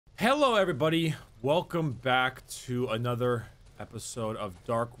Hello everybody, welcome back to another episode of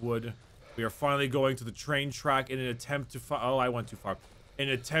Darkwood. We are finally going to the train track in an attempt to I went too far. In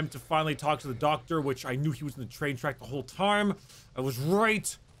an attempt to finally talk to the doctor, which I knew he was in the train track the whole time. I was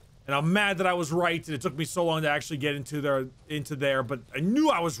right, and I'm mad that I was right, and it took me so long to actually get into there, but I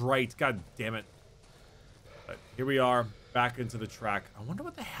knew I was right. God damn it. But here we are, back into the track. I wonder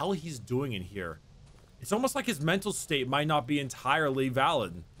what the hell he's doing in here. It's almost like his mental state might not be entirely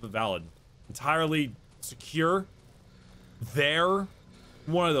entirely secure. There,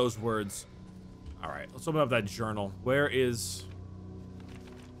 one of those words. All right, let's open up that journal. Where is?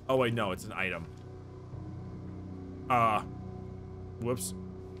 Oh wait, no, it's an item. Whoops.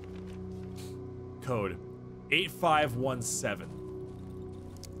 Code 8517.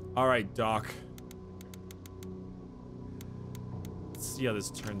 All right, Doc. Let's see how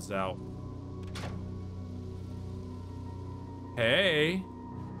this turns out. Hey.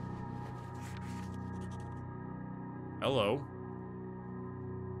 Hello.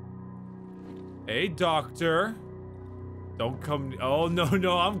 Hey, doctor. Don't come. Oh,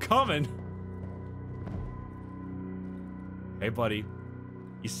 no, I'm coming. Hey, buddy.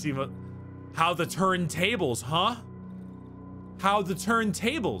 You see how the turntables, huh? How the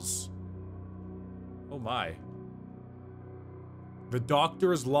turntables. Oh, my. The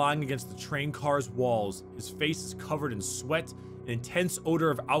doctor is lying against the train car's walls. His face is covered in sweat. An intense odor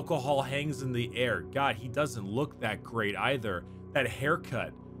of alcohol hangs in the air. God, he doesn't look that great either. That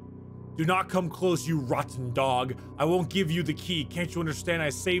haircut. Do not come close, you rotten dog. I won't give you the key. Can't you understand I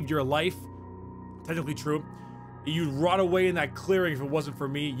saved your life? Technically true. You'd rot away in that clearing if it wasn't for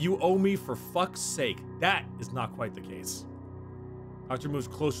me. You owe me for fuck's sake. That is not quite the case. Doctor moves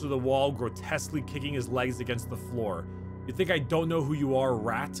closer to the wall, grotesquely kicking his legs against the floor. You think I don't know who you are,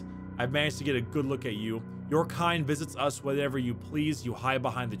 rat? I've managed to get a good look at you. Your kind visits us whenever you please. You hide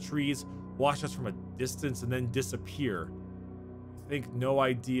behind the trees, watch us from a distance, and then disappear. You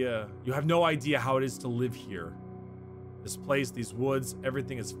have no idea how it is to live here. This place, these woods,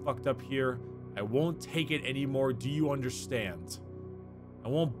 everything is fucked up here. I won't take it anymore, do you understand? I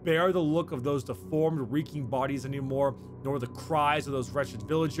won't bear the look of those deformed, reeking bodies anymore, nor the cries of those wretched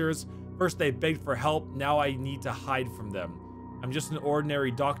villagers. First they begged for help, now I need to hide from them. I'm just an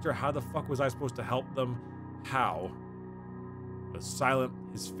ordinary doctor. How the fuck was I supposed to help them? How? He was silent,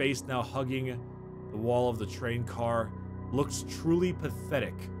 his face now hugging the wall of the train car. Looks truly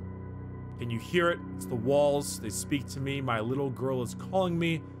pathetic. Can you hear it? It's the walls. They speak to me. My little girl is calling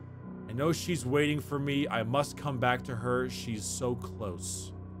me. I know she's waiting for me. I must come back to her. She's so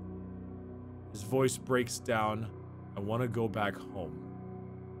close. His voice breaks down. I want to go back home.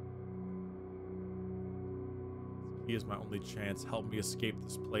 He is my only chance. Help me escape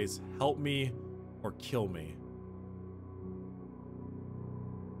this place. Help me or kill me.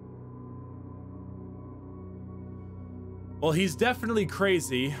 Well, he's definitely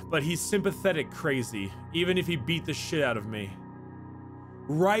crazy, but he's sympathetic crazy, even if he beat the shit out of me.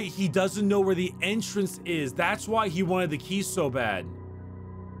 Right, he doesn't know where the entrance is. That's why he wanted the key so bad.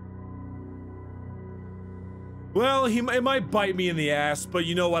 Well, it might bite me in the ass, but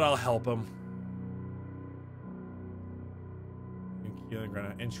you know what? I'll help him.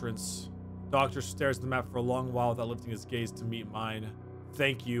 Entrance. Doctor stares at the map for a long while without lifting his gaze to meet mine.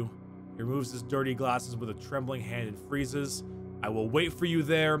 Thank you. He removes his dirty glasses with a trembling hand and freezes. I will wait for you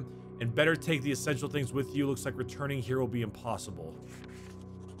there, and better take the essential things with you. Looks like returning here will be impossible.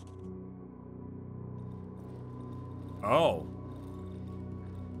 Oh.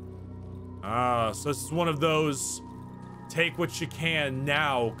 So this is one of those take what you can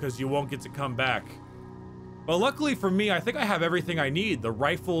now because you won't get to come back. Well, luckily for me, I think I have everything I need. The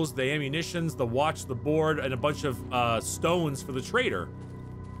rifles, the ammunitions, the watch, the board, and a bunch of stones for the trader.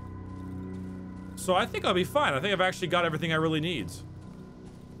 So I think I'll be fine. I think I've actually got everything I really need.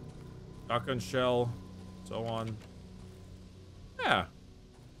 Shotgun shell, so on. Yeah.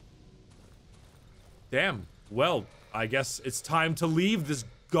 Damn. Well, I guess it's time to leave this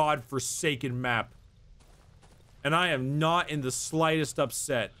godforsaken map. And I am not in the slightest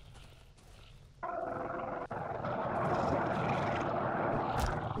upset.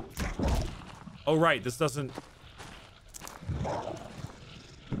 Oh, right, this doesn't...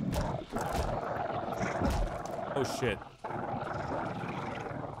 Oh, shit.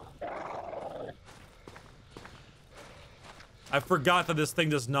 I forgot that this thing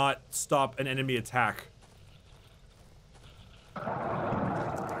does not stop an enemy attack.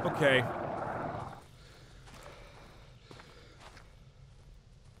 Okay.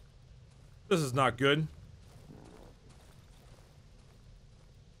 This is not good.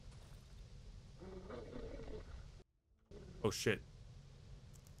 Oh shit.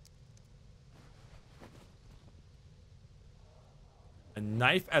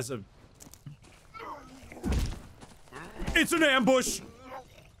 knife as a... It's an ambush!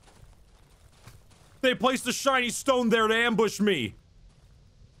 They placed a shiny stone there to ambush me!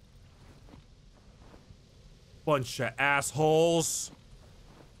 Bunch of assholes.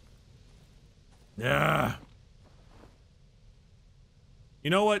 Yeah. You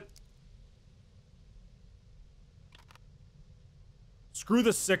know what? Screw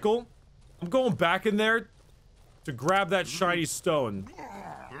the sickle. I'm going back in there to grab that shiny stone.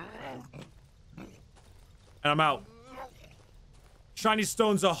 And I'm out. Shiny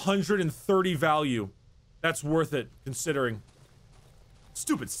stone's 130 value. That's worth it, considering.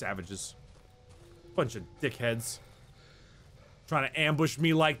 Stupid savages. Bunch of dickheads. Trying to ambush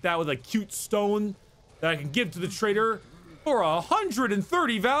me like that with a cute stone that I can give to the trader for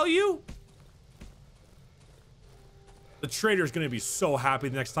 130 value? The trader's gonna be so happy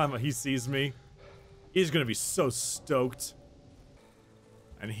the next time he sees me. He's gonna be so stoked.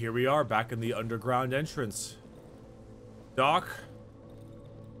 And here we are, back in the underground entrance. Doc,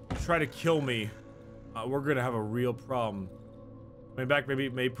 try to kill me. We're gonna have a real problem. Coming back maybe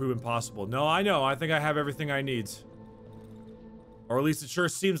may prove impossible. No, I know. I think I have everything I need. Or at least it sure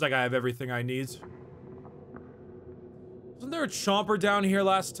seems like I have everything I need. Wasn't there a chomper down here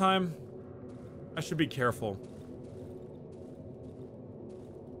last time? I should be careful.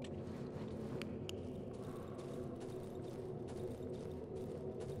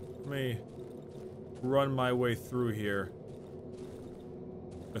 Let me run my way through here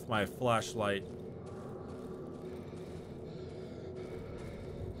with my flashlight.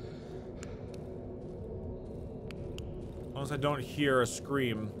 As long as I don't hear a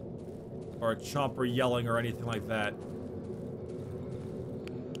scream or a chomper yelling or anything like that.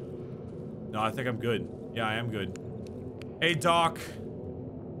 No, I think I'm good. Yeah, I am good. Hey, Doc.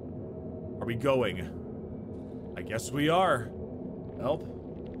 Are we going? I guess we are. Help.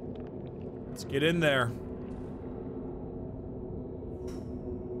 Let's get in there.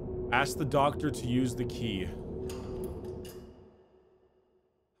 Ask the doctor to use the key.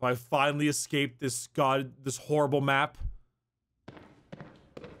 Have I finally escaped this horrible map?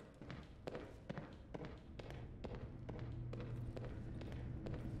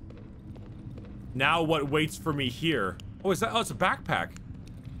 Now what waits for me here? Oh, is that? Oh, it's a backpack.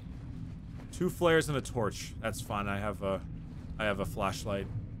 2 flares and a torch. That's fine. I have a flashlight.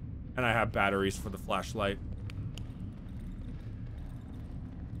 And I have batteries for the flashlight.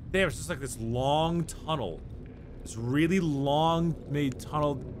 Damn, it's just like this long tunnel. This really long made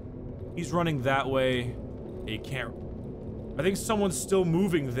tunnel. He's running that way. He can't. I think someone's still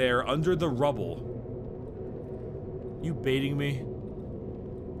moving there under the rubble. You baiting me?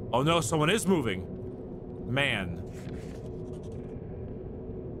 Oh no, someone is moving. Man.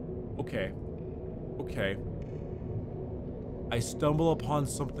 Okay. Okay. I stumble upon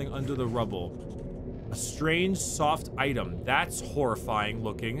something under the rubble. A strange, soft item. That's horrifying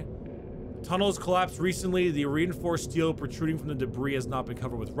looking. The tunnel has collapsed recently. The reinforced steel protruding from the debris has not been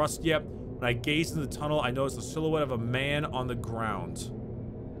covered with rust yet. When I gaze into the tunnel, I notice the silhouette of a man on the ground.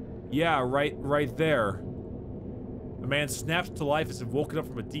 Yeah, right there. The man snaps to life as if woken up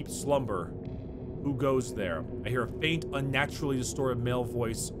from a deep slumber. Who goes there? I hear a faint, unnaturally distorted male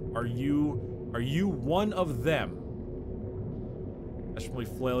voice. Are you one of them? Desperately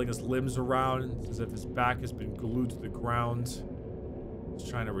flailing his limbs around as if his back has been glued to the ground. He's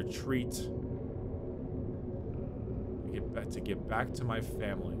trying to retreat. To get back to my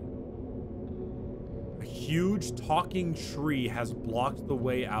family. A huge talking tree has blocked the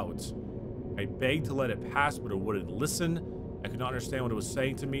way out. I begged to let it pass, but it wouldn't listen. I could not understand what it was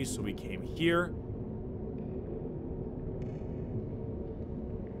saying to me, so we came here.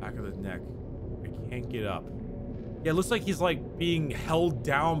 Back of the neck. I can't get up. Yeah, it looks like he's like being held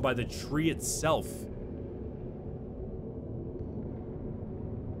down by the tree itself.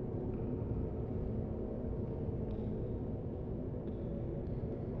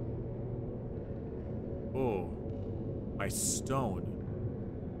 Oh, my stone.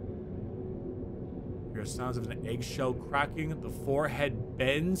 I hear sounds of an eggshell cracking. The forehead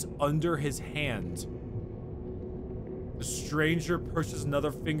bends under his hand. The stranger pushes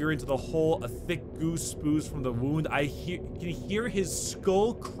another finger into the hole. A thick goo spews from the wound. I can hear his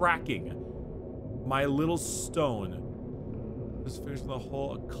skull cracking. My little stone. His fingers in the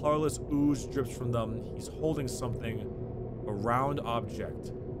hole. A colorless ooze drips from them. He's holding something. A round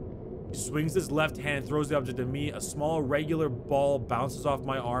object. He swings his left hand, throws the object at me. A small regular ball bounces off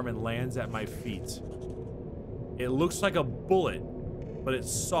my arm and lands at my feet. It looks like a bullet, but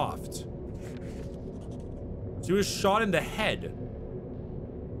it's soft. So he was shot in the head.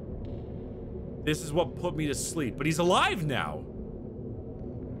 This is what put me to sleep. But he's alive now.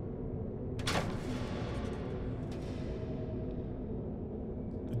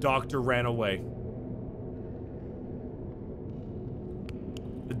 doctor ran away.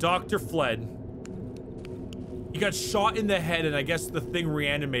 The doctor fled. He got shot in the head, and I guess the thing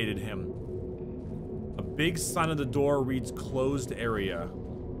reanimated him. A big sign on the door reads closed area.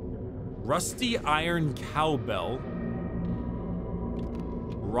 Rusty iron cowbell.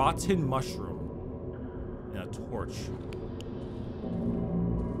 Rotten mushroom. And a torch.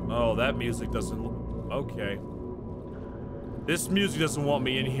 Oh, that music doesn't look... Okay. This music doesn't want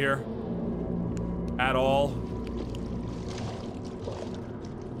me in here. At all.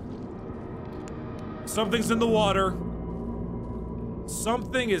 Something's in the water.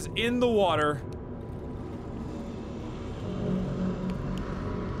 Something is in the water.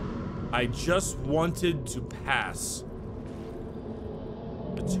 I just wanted to pass.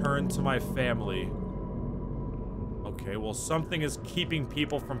 Return to my family. Okay, well, something is keeping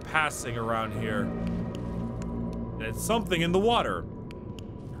people from passing around here. And it's something in the water.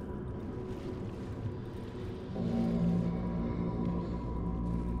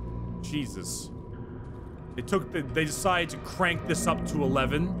 Jesus. They decided to crank this up to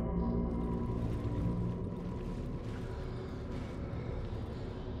 11.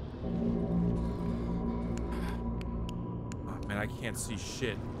 Oh, man, I can't see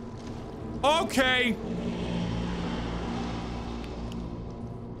shit. Okay.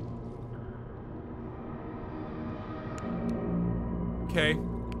 Okay.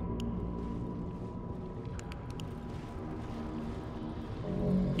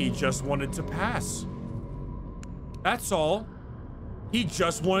 He just wanted to pass. That's all. He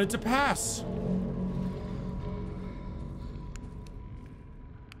just wanted to pass.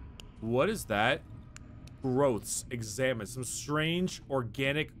 What is that? Growths. Examine. Some strange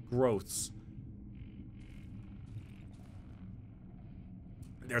organic growths.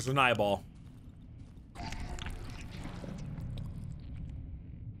 There's an eyeball.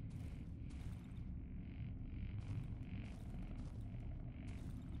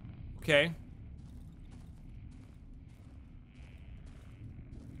 Okay.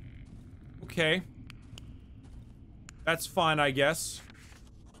 Okay. That's fine, I guess.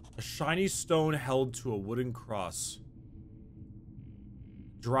 A shiny stone held to a wooden cross.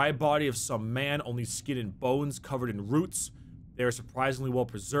 Dry body of some man, only skin and bones covered in roots. They are surprisingly well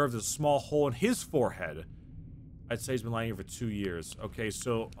preserved. There's a small hole in his forehead. I'd say he's been lying here for 2 years. Okay,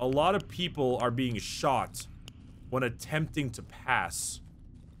 so a lot of people are being shot when attempting to pass.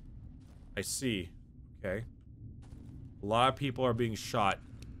 I see. Okay. A lot of people are being shot.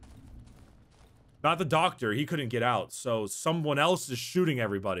 Not the doctor. He couldn't get out. So someone else is shooting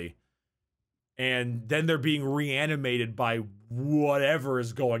everybody. And then they're being reanimated by whatever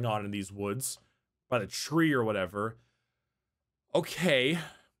is going on in these woods. By the tree or whatever. Okay.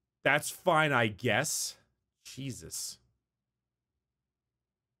 That's fine, I guess. Jesus.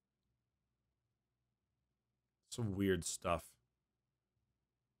 Some weird stuff.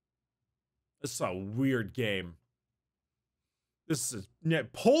 This is a weird game. This is...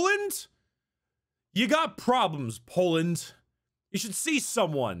 Poland? You got problems, Poland. You should see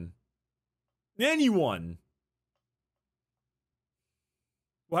someone. Anyone.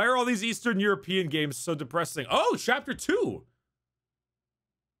 Why are all these Eastern European games so depressing? Oh, chapter 2.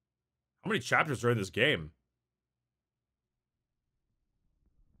 How many chapters are in this game?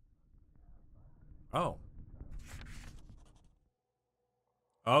 Oh.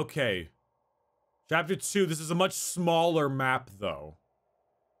 Okay. Chapter 2. This is a much smaller map, though.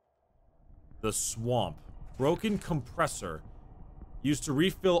 The swamp. Broken compressor. Used to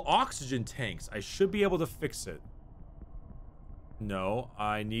refill oxygen tanks. I should be able to fix it. No,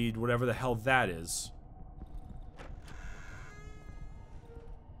 I need whatever the hell that is.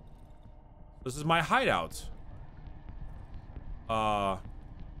 This is my hideout.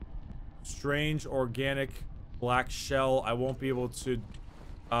 Strange organic black shell. I won't be able to...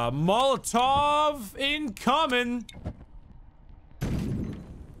 Molotov incoming!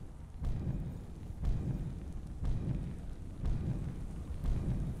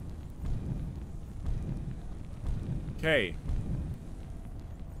 Okay.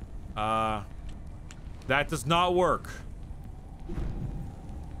 That does not work.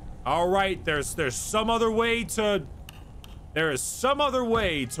 Alright, there's some other way to... There is some other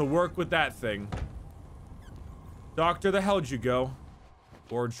way to work with that thing. Doctor, the hell'd you go?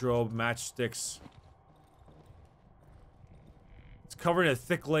 Wardrobe, matchsticks. It's covered in a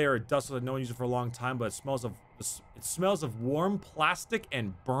thick layer of dust that no one used it for a long time, but it smells of warm plastic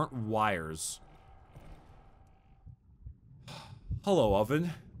and burnt wires. Hello,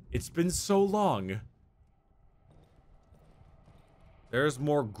 oven. It's been so long. There's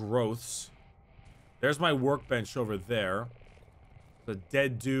more growths. There's my workbench over there. The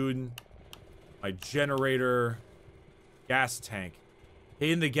dead dude. My generator. Gas tank.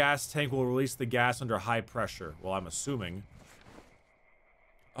 Hitting the gas tank will release the gas under high pressure. Well, I'm assuming.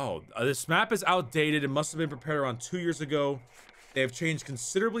 Oh, this map is outdated. It must have been prepared around 2 years ago. They have changed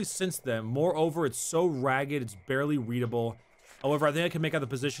considerably since then. Moreover, it's so ragged, it's barely readable. However, I think I can make out the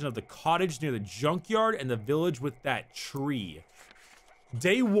position of the cottage near the junkyard and the village with that tree.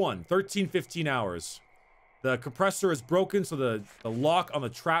 Day 1, 13-15 hours. The compressor is broken, so the lock on the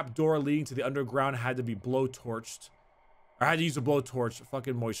trap door leading to the underground had to be blowtorched. I had to use a blowtorch.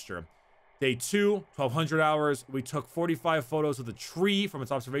 Fucking moisture. Day 2, 1200 hours. We took 45 photos of the tree from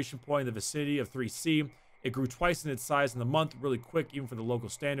its observation point in the vicinity of 3C. It grew twice in its size in the month, really quick, even for the local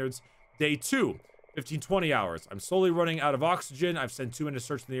standards. Day 2, 15-20 hours. I'm slowly running out of oxygen. I've sent 2 men to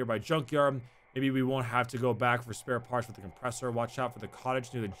search the nearby junkyard. Maybe we won't have to go back for spare parts for the compressor. Watch out for the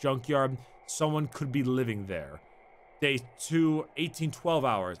cottage near the junkyard. Someone could be living there. Day 2, 18-12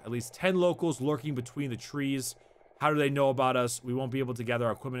 hours. At least 10 locals lurking between the trees. How do they know about us? We won't be able to gather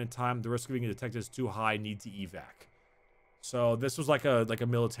our equipment in time. The risk of being detected is too high. Need to evac. So this was like a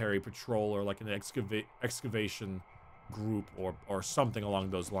military patrol or like an excavation group or something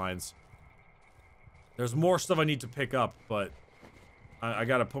along those lines. There's more stuff I need to pick up, but I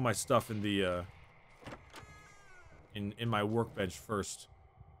gotta put my stuff in the in my workbench first.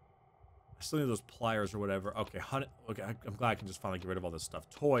 I still need those pliers or whatever. Okay, okay, I'm glad I can just finally get rid of all this stuff.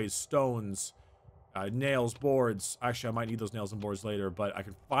 Toys, stones, nails, boards. Actually, I might need those nails and boards later, but I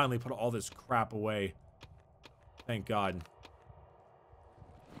can finally put all this crap away. Thank God.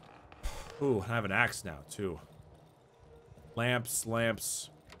 Ooh, I have an axe now, too. Lamps, lamps.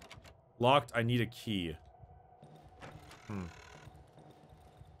 Locked, I need a key.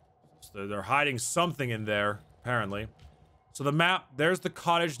 So they're hiding something in there, apparently. So the map, there's the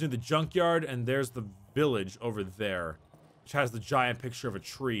cottage near the junkyard, and there's the village over there, which has the giant picture of a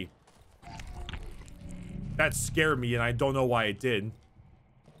tree. That scared me, and I don't know why it did.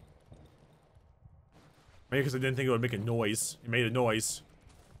 Maybe because I didn't think it would make a noise. It made a noise.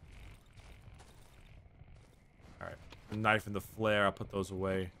 Alright. The knife and the flare, I'll put those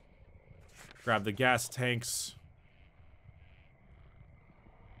away. Grab the gas tanks.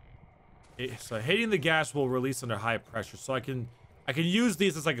 So hitting the gas will release under high pressure. So I can use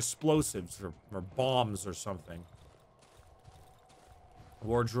these as like explosives or bombs or something.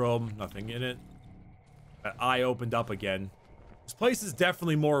 Wardrobe, nothing in it. That eye opened up again. This place is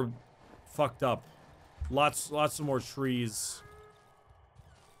definitely more fucked up. Lots of more trees.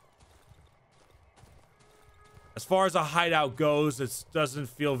 As far as a hideout goes, it doesn't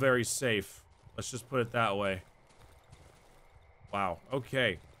feel very safe. Let's just put it that way. Wow,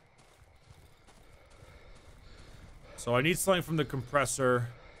 okay. So I need something from the compressor.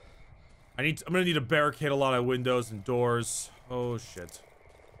 I'm gonna need to barricade a lot of windows and doors. Oh shit.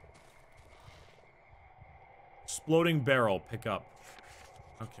 Exploding barrel, pick up.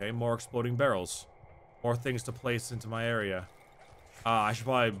 Okay, more exploding barrels. More things to place into my area. I should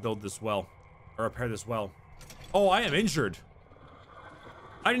probably build this well. Or repair this well. Oh, I am injured.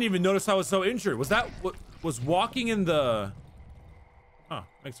 I didn't even notice I was so injured. Was that what was walking in the... Huh,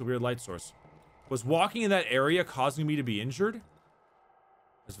 makes a weird light source. Was walking in that area causing me to be injured?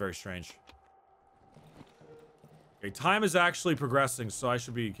 That's very strange. Okay, time is actually progressing, so I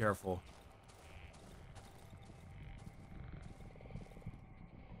should be careful.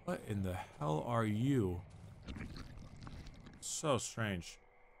 What in the hell are you? So strange.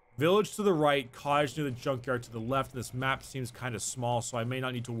 Village to the right, cottage near the junkyard to the left. This map seems kind of small, so I may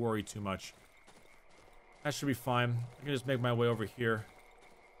not need to worry too much. That should be fine. I can just make my way over here.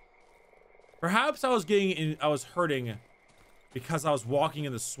 Perhaps I was hurting because I was walking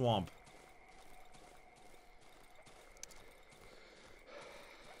in the swamp.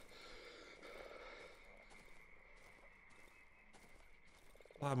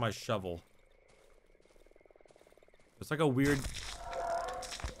 I'll have my shovel. It's like a weird...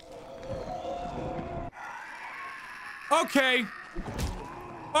 Okay!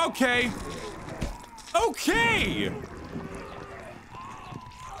 Okay! Okay!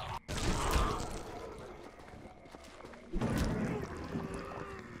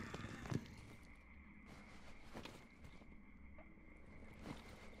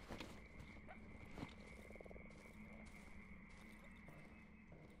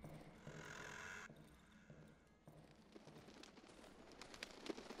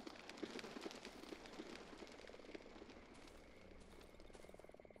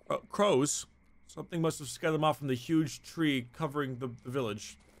 Crows. Something must have scared them off from the huge tree covering the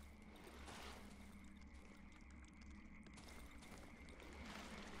village.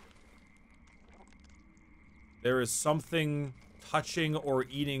 There is something touching or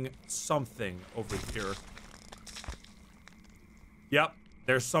eating something over here. Yep,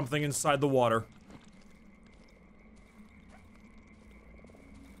 there's something inside the water.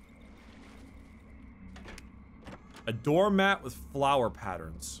 A doormat with flower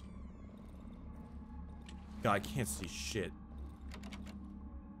patterns. God, I can't see shit.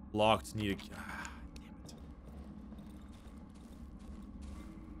 Locked, need a... Ah, damn it.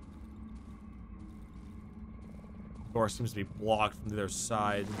 Door seems to be blocked from the other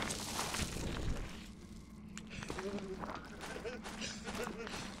side.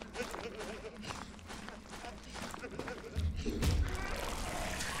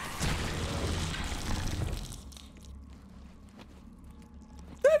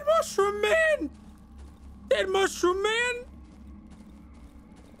 Dead mushroom man! Dead mushroom man!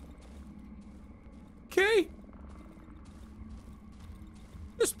 Okay.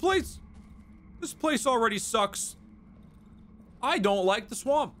 This place already sucks. I don't like the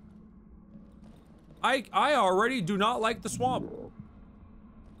swamp. I already do not like the swamp.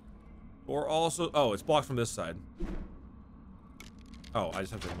 Or also, oh, it's blocked from this side. Oh, I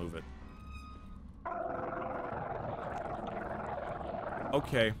just have to move it.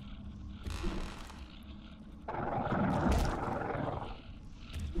 Okay.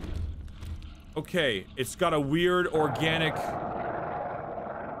 Okay, it's got a weird organic...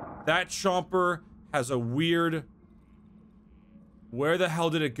 That chomper has a weird... Where the hell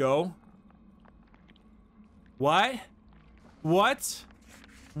did it go? What? What?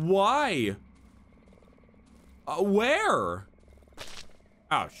 Why? Where?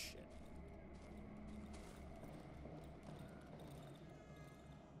 Oh, shit.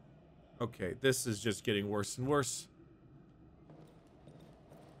 Okay, this is just getting worse and worse.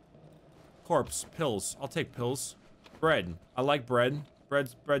 Corpse, pills. I'll take pills. Bread. I like bread.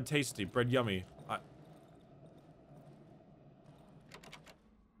 Bread tasty. Bread yummy.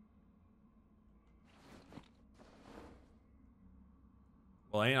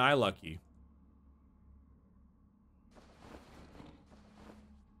 Well, ain't I lucky?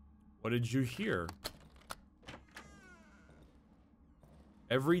 What did you hear?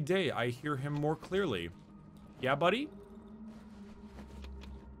 Every day I hear him more clearly. Yeah, buddy?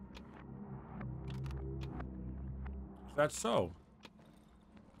 Is that so?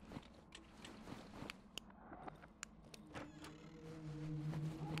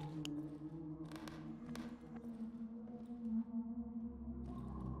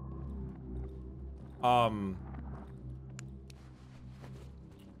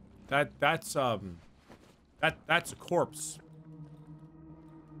 That's a corpse.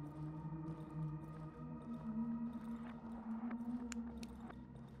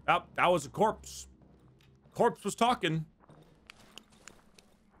 That was a corpse. Corpse was talking.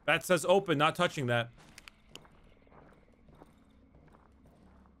 That says open, not touching that.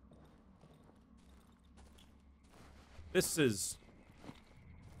 This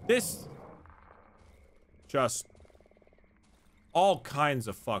just all kinds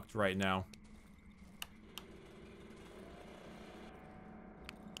of fucked right now.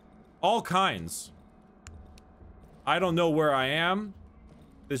 All kinds. I don't know where I am.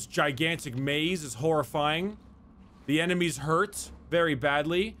 This gigantic maze is horrifying. The enemies hurt very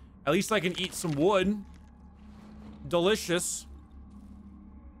badly. At least I can eat some wood. Delicious.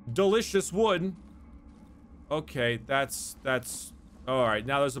 Delicious wood. Okay, that's... Alright,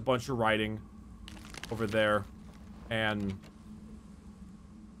 now there's a bunch of writing over there. And...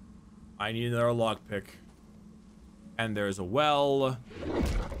 I need another lockpick. And there's a well.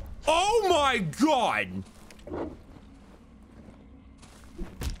 Oh my god!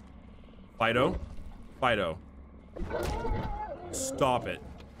 Fido? Fido. Stop it.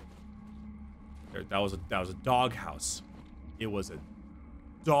 That was a doghouse. It was a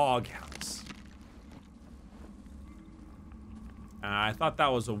doghouse. I thought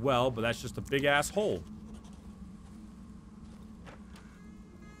that was a well, but that's just a big ass hole.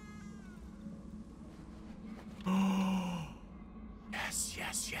 Yes,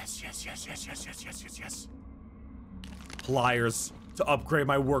 yes, yes, yes, yes, yes, yes, yes, yes, yes, yes. Pliers to upgrade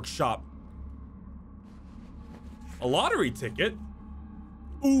my workshop. A lottery ticket?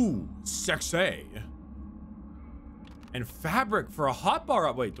 Ooh, sexy. And fabric for a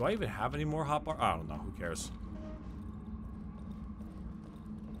hotbar. Wait, do I even have any more hotbar? I don't know. Who cares?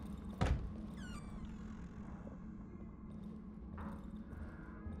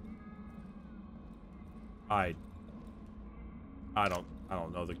 I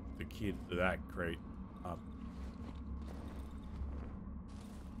don't know the key to that crate.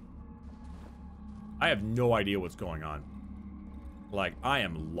 I have no idea what's going on. Like, I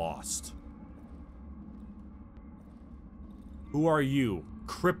am lost. Who are you?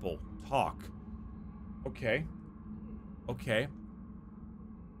 Cripple. Talk. Okay. Okay.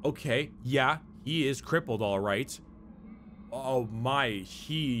 Okay. Yeah, he is crippled, all right. Oh my,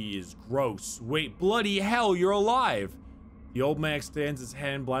 he is gross. Wait, bloody hell, you're alive. The old man extends his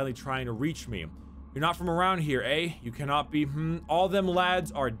hand, blindly trying to reach me. You're not from around here, eh? You cannot be, All them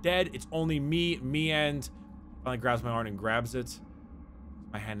lads are dead. It's only me and... Finally grabs my arm and grabs it.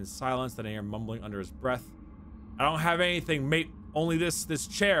 My hand in silence, then I hear mumbling under his breath. I don't have anything, mate. Only this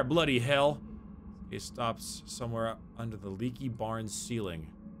chair, bloody hell. He stops somewhere under the leaky barn ceiling.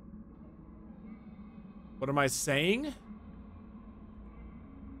 What am I saying?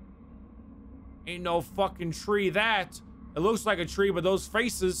 Ain't no fucking tree that. It looks like a tree, but those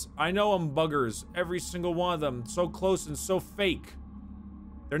faces, I know them buggers. Every single one of them. So close and so fake.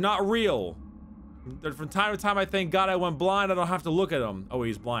 They're not real. From time to time, I thank God I went blind. I don't have to look at him. Oh,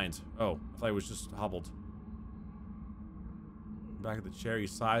 he's blind. Oh, I thought he was just hobbled. Back at the chair, he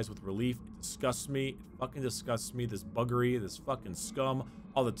sighs with relief. It disgusts me. It fucking disgusts me. This buggery, this fucking scum.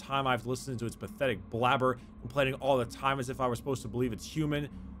 All the time I've listened to its pathetic blabber, complaining all the time as if I were supposed to believe it's human.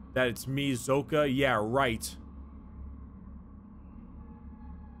 That it's me, Zoka. Yeah, right.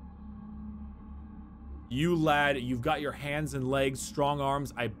 You lad, you've got your hands and legs, strong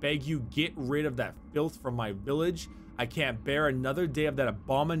arms. I beg you, get rid of that filth from my village. I can't bear another day of that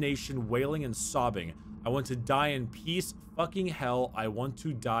abomination wailing and sobbing. I want to die in peace. Fucking hell, I want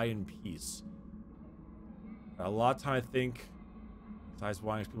to die in peace. A lot of time I think, his eyes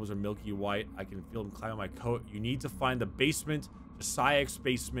wide, his pupils are milky white. I can feel him climb on my coat. You need to find the basement, Josiah's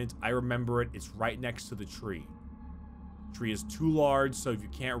basement. I remember it. It's right next to the tree. The tree is too large, so if you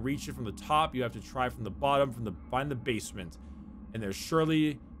can't reach it from the top, you have to try from the bottom, find the basement. And there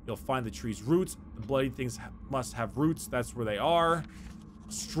surely you'll find the tree's roots. The bloody things must have roots. That's where they are.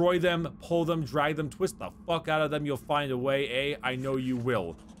 Destroy them, pull them, drag them, twist the fuck out of them. You'll find a way, eh? I know you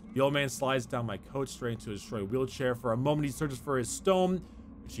will. The old man slides down my coat straight into his destroyed wheelchair. For a moment, he searches for his stone,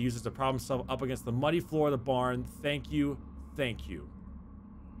 which he uses to prop himself up against the muddy floor of the barn. Thank you. Thank you.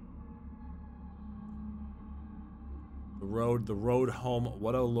 The road home.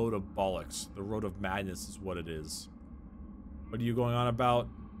 What a load of bollocks. The road of madness is what it is. What are you going on about?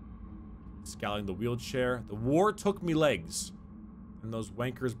 Scouting the wheelchair. The war took me legs. And those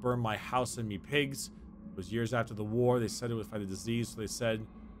wankers burned my house and me pigs. It was years after the war. They said it was by the disease. So they said,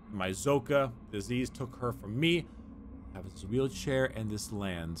 my Zoka, the disease took her from me. I have this wheelchair and this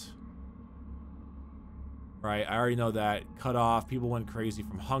land. Right, I already know that. Cut off. People went crazy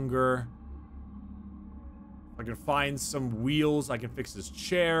from hunger. If I can find some wheels, I can fix this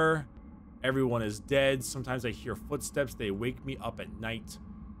chair. Everyone is dead. Sometimes I hear footsteps. They wake me up at night.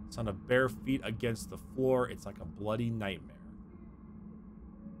 Sound of bare feet against the floor. It's like a bloody nightmare.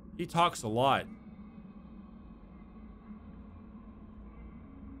 He talks a lot.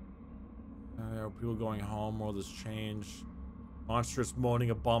 People going home. World has changed. Monstrous moaning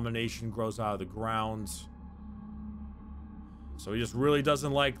abomination grows out of the ground. So he just really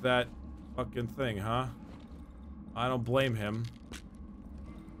doesn't like that fucking thing, huh? I don't blame him.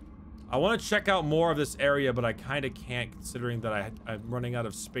 I want to check out more of this area, but I kind of can't, considering that I'm running out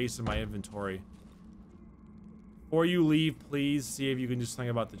of space in my inventory. Before you leave, please see if you can do something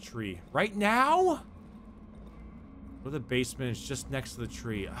about the tree. Right now? Go to the basement. It's just next to the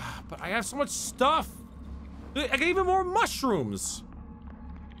tree. But I have so much stuff. I got even more mushrooms.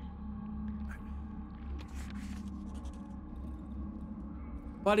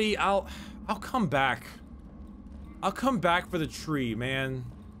 Buddy, I'll come back. I'll come back for the tree, man.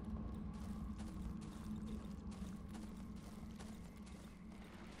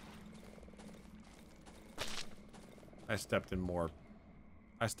 I stepped in more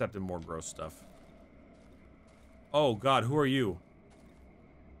gross stuff. Oh God, who are you?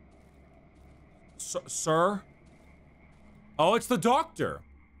 Sir? Oh, it's the doctor.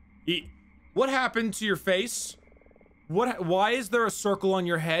 What happened to your face? Why is there a circle on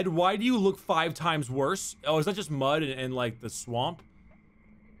your head? Why do you look 5 times worse? Oh, is that just mud and like the swamp?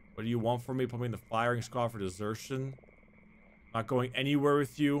 What do you want from me? Put me in the firing squad for desertion. Not going anywhere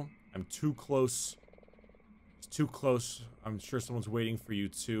with you. I'm too close. It's too close. I'm sure someone's waiting for you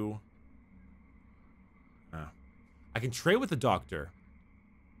too. I can trade with the doctor.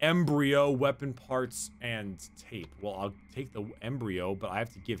 Embryo, weapon parts, and tape. Well, I'll take the embryo, but I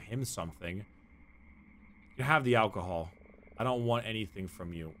have to give him something. You can have the alcohol. I don't want anything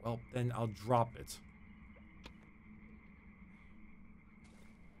from you. Well, then I'll drop it.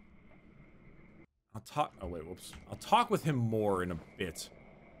 I'll talk. Oh, wait, whoops. I'll talk with him more in a bit.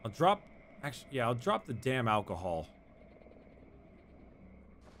 I'll drop. Actually, yeah, I'll drop the damn alcohol.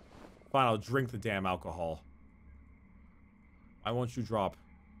 Fine, I'll drink the damn alcohol. Why won't you drop?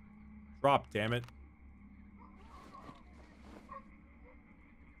 Drop, damn it.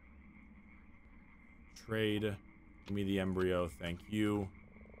 Trade. Give me the embryo. Thank you.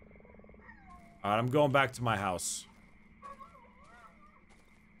 Alright, I'm going back to my house.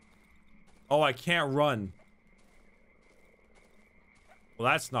 Oh, I can't run.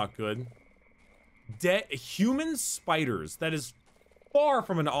 Well, that's not good. Human spiders. That is far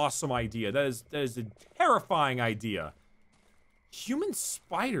from an awesome idea. That is a terrifying idea. Human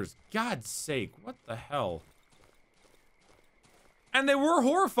spiders. God's sake. What the hell? And they were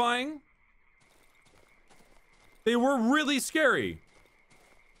horrifying. They were really scary.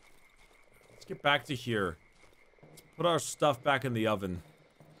 Let's get back to here. Let's put our stuff back in the oven.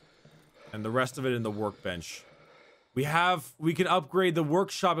 And the rest of it in the workbench. We can upgrade the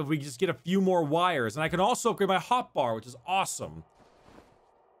workshop if we just get a few more wires. And I can also upgrade my hotbar, which is awesome.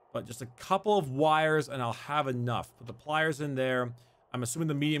 But just a couple of wires and I'll have enough. Put the pliers in there. I'm assuming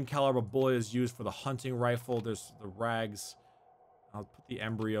the medium caliber bullet is used for the hunting rifle. There's the rags. I'll put the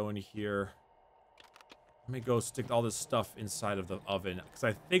embryo in here. Let me go stick all this stuff inside of the oven. Because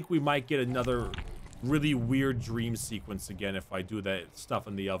I think we might get another really weird dream sequence again if I do that stuff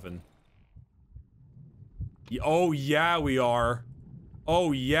in the oven. Oh, yeah, we are.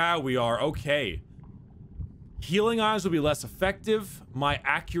 Oh, yeah, we are. Okay. Healing items will be less effective. My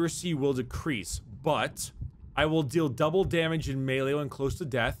accuracy will decrease, but I will deal double damage in melee when close to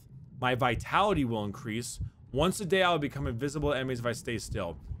death. My vitality will increase. Once a day, I will become invisible to enemies if I stay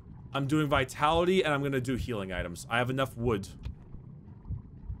still. I'm doing vitality, and I'm going to do healing items. I have enough wood.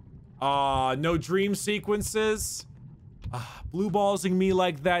 No dream sequences. Blue ballsing me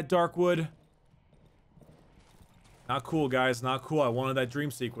like that, Darkwood. Not cool, guys. Not cool. I wanted that dream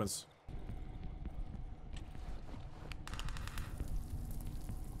sequence.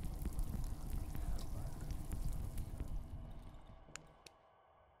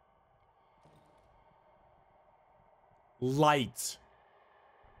 Light.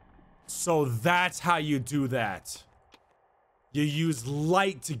 So that's how you do that. You use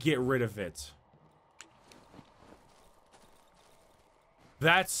light to get rid of it.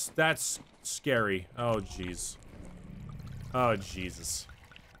 That's scary. Oh, jeez. Oh, Jesus.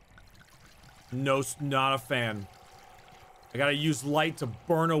 No, not a fan. I gotta use light to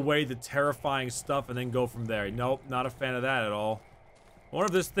burn away the terrifying stuff and then go from there. Nope, not a fan of that at all. I wonder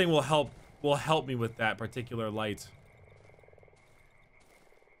if this thing will help me with that particular light.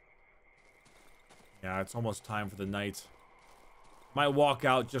 Yeah, it's almost time for the night. Might walk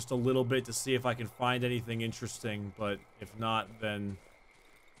out just a little bit to see if I can find anything interesting, but if not, then,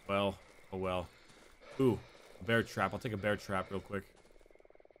 well, oh well. Ooh. Bear trap. I'll take a bear trap real quick.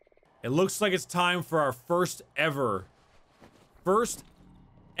 It looks like it's time for our first ever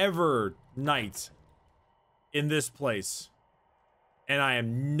night in this place. And I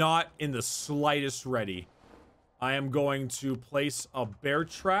am not in the slightest ready. I am going to place a bear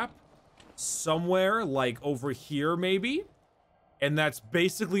trap somewhere, like over here maybe. And that's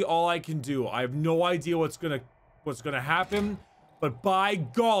basically all I can do. I have no idea what's gonna happen. But by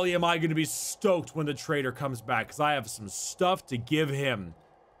golly, am I going to be stoked when the trader comes back, because I have some stuff to give him.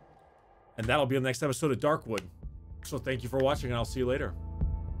 And that'll be in the next episode of Darkwood. So thank you for watching, and I'll see you later.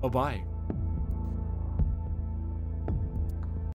 Bye-bye.